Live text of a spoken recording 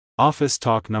Office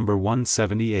Talk number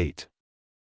 178.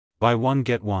 Buy one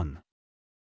get one.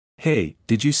 Hey,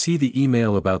 did you see the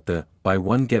email about the buy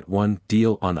one get one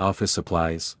deal on office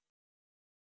supplies?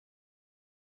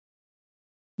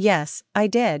 Yes, I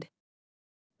did.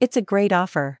 It's a great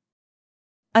offer.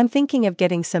 I'm thinking of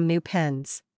getting some new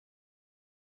pens.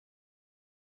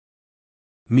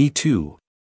 Me too.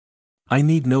 I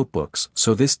need notebooks,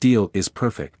 so this deal is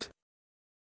perfect.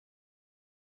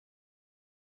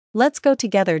 Let's go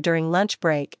together during lunch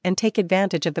break and take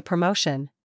advantage of the promotion.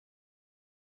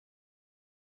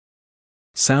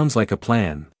 Sounds like a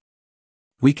plan.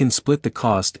 We can split the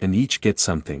cost and each get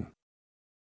something.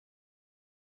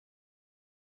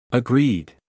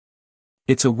 Agreed.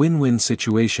 It's a win-win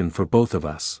situation for both of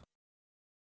us.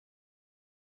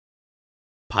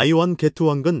 바이 원 게트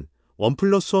원은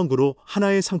원플러스원으로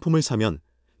하나의 상품을 사면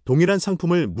동일한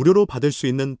상품을 무료로 받을 수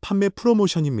있는 판매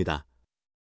프로모션입니다.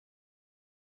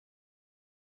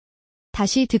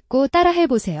 다시 듣고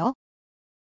따라해보세요.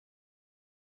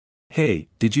 Hey,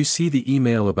 did you see the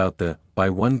email about the buy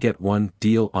one get one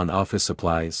deal on office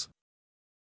supplies?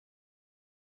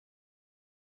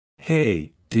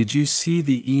 Hey, did you see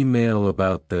the email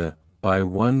about the buy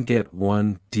one get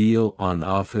one deal on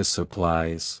office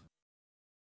supplies?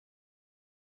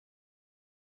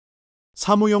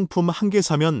 사무용품 한 개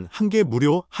사면 한 개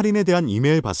무료 할인에 대한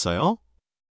이메일 봤어요?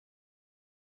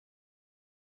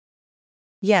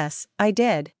 Yes, I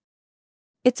did.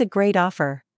 It's a great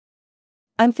offer.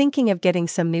 I'm thinking of getting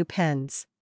some new pens.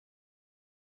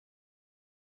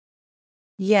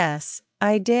 Yes,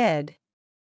 I did.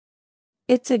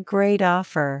 It's a great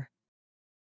offer.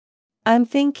 I'm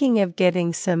thinking of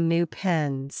getting some new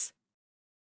pens.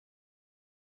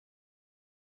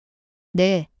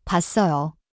 네,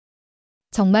 봤어요.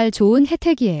 정말 좋은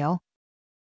혜택이에요.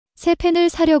 새 펜을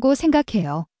사려고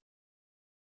생각해요.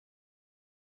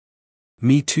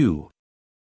 Me too.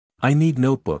 I need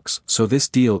notebooks, so this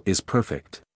deal is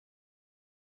perfect.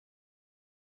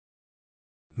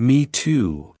 Me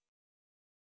too.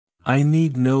 I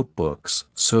need notebooks,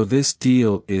 so this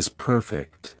deal is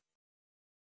perfect.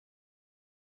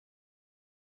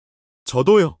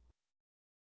 저도요.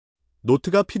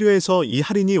 노트가 필요해서 이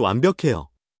할인이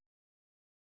완벽해요.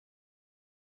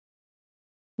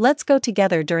 Let's go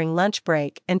together during lunch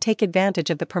break and take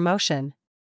advantage of the promotion.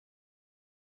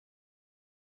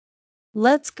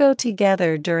 Let's go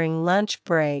together during lunch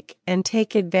break and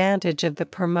take advantage of the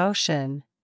promotion.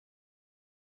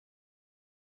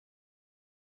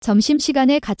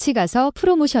 점심시간에 같이 가서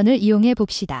프로모션을 이용해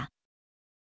봅시다.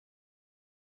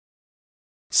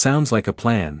 Sounds like a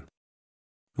plan.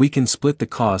 We can split the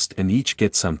cost and each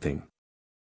get something.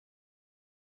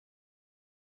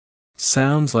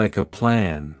 Sounds like a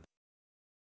plan.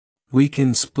 We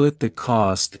can split the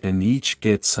cost and each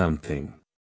get something.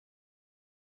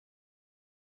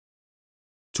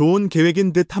 좋은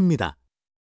계획인 듯 합니다.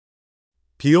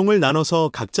 비용을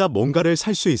나눠서 각자 뭔가를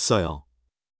살 수 있어요.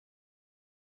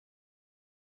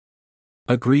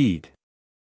 Agreed.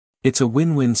 It's a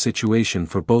win-win situation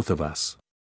for both of us.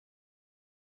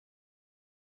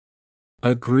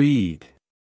 Agreed.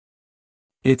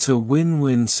 It's a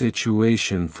win-win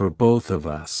situation for both of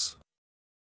us.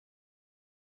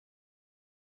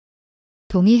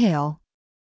 동의해요.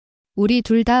 우리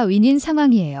둘 다 윈인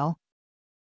상황이에요.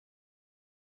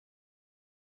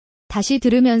 다시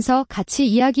들으면서 같이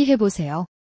이야기해 보세요.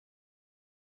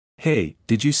 Hey,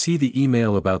 did you see the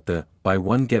email about the buy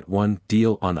one get one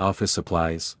deal on office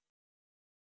supplies?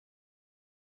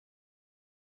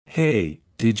 Hey,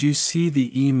 did you see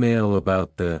the email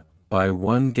about the buy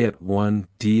one get one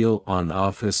deal on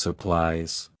office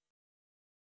supplies?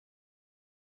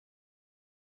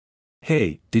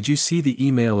 Hey, did you see the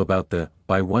email about the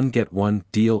buy one get one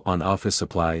deal on office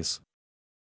supplies?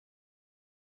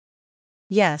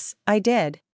 Yes, I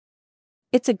did.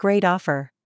 It's a great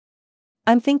offer.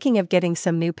 I'm thinking of getting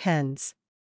some new pens.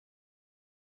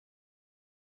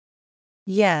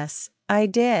 Yes, I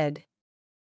did.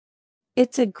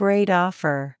 It's a great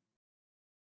offer.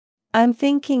 I'm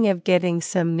thinking of getting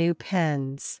some new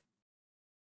pens.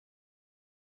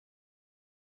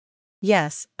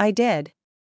 Yes, I did.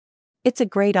 It's a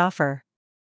great offer.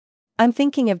 I'm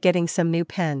thinking of getting some new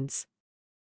pens.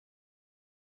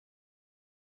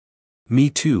 Me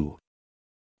too.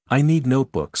 I need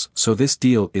notebooks, so this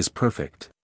deal is perfect.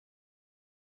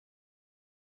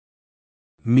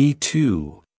 Me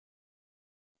too.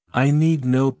 I need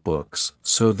notebooks,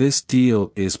 so this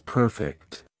deal is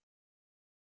perfect.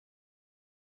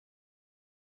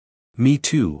 Me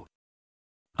too.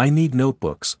 I need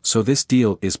notebooks, so this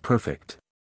deal is perfect.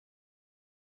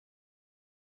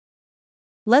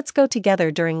 Let's go together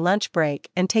during lunch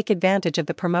break and take advantage of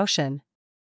the promotion.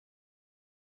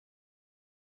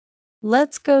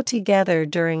 Let's go together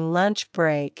during lunch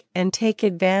break and take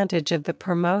advantage of the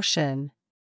promotion.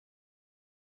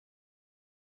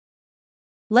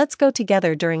 Let's go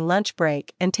together during lunch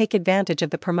break and take advantage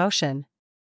of the promotion.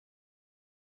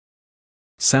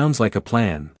 Sounds like a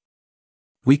plan.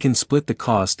 We can split the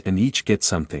cost and each get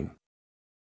something.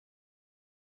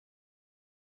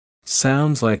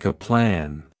 Sounds like a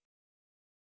plan.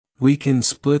 We can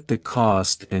split the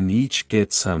cost and each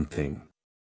get something.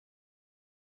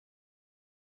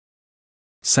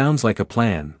 Sounds like a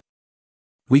plan.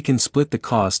 We can split the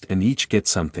cost and each get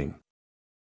something.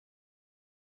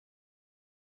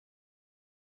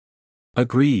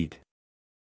 Agreed.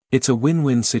 It's a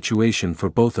win-win situation for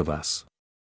both of us.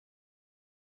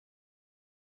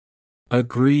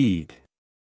 Agreed.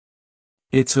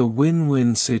 It's a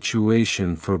win-win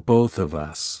situation for both of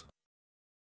us.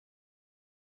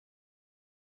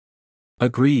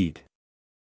 Agreed.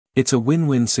 It's a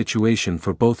win-win situation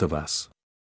for both of us.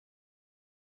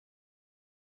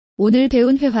 오늘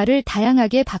배운 회화를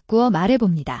다양하게 바꾸어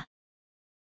말해봅니다.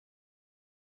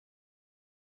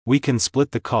 We can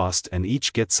split the cost and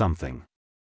each get something.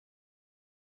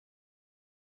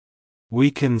 We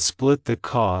can split the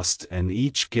cost and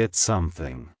each get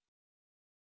something.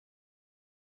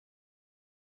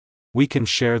 We can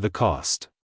share the cost.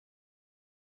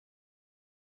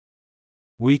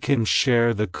 We can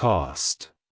share the cost.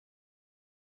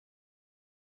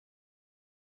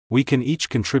 We can each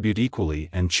contribute equally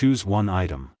and choose one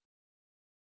item.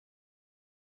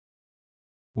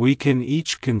 We can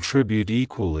each contribute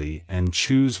equally and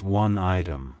choose one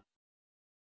item.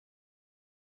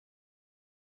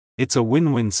 It's a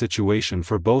win-win situation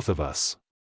for both of us.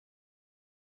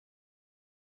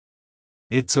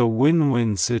 It's a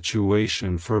win-win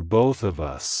situation for both of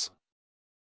us.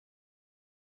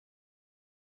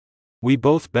 We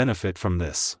both benefit from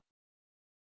this.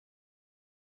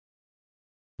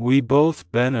 We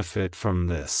both benefit from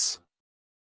this.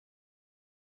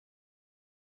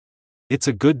 It's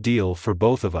a good deal for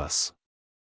both of us.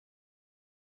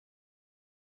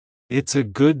 It's a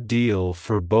good deal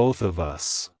for both of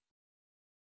us.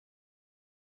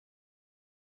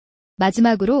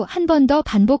 마지막으로 한 번 더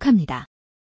반복합니다.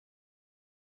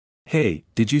 Hey,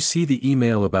 did you see the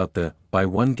email about the buy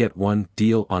one get one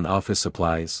deal on office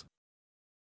supplies?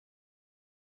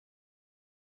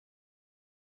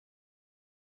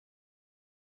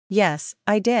 Yes,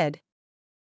 I did.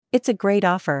 It's a great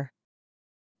offer.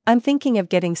 I'm thinking of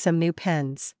getting some new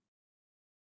pens.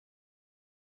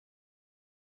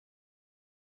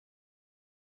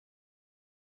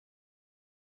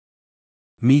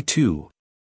 Me too.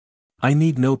 I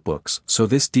need notebooks, so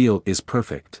this deal is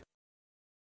perfect.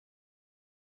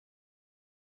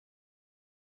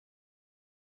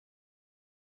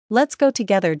 Let's go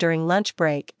together during lunch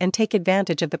break and take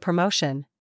advantage of the promotion.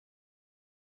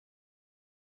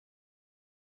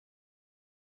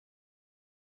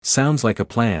 Sounds like a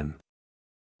plan.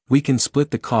 We can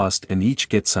split the cost and each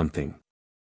get something.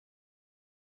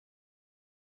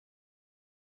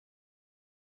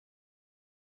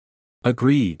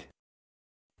 Agreed.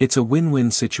 It's a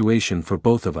win-win situation for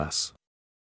both of us.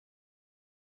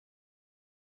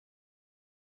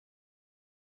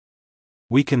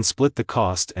 We can split the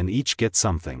cost and each get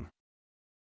something.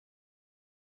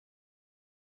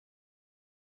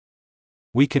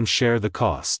 We can share the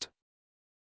cost.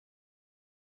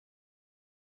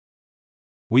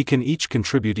 We can each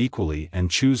contribute equally and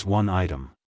choose one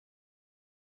item.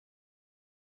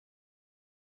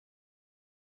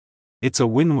 It's a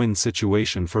win-win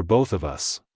situation for both of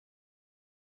us.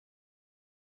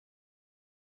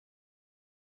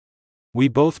 We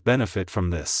both benefit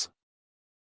from this.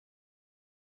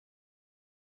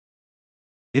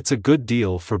 It's a good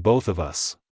deal for both of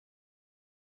us.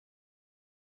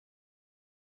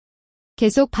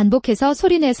 계속 반복해서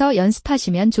소리내서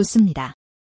연습하시면 좋습니다.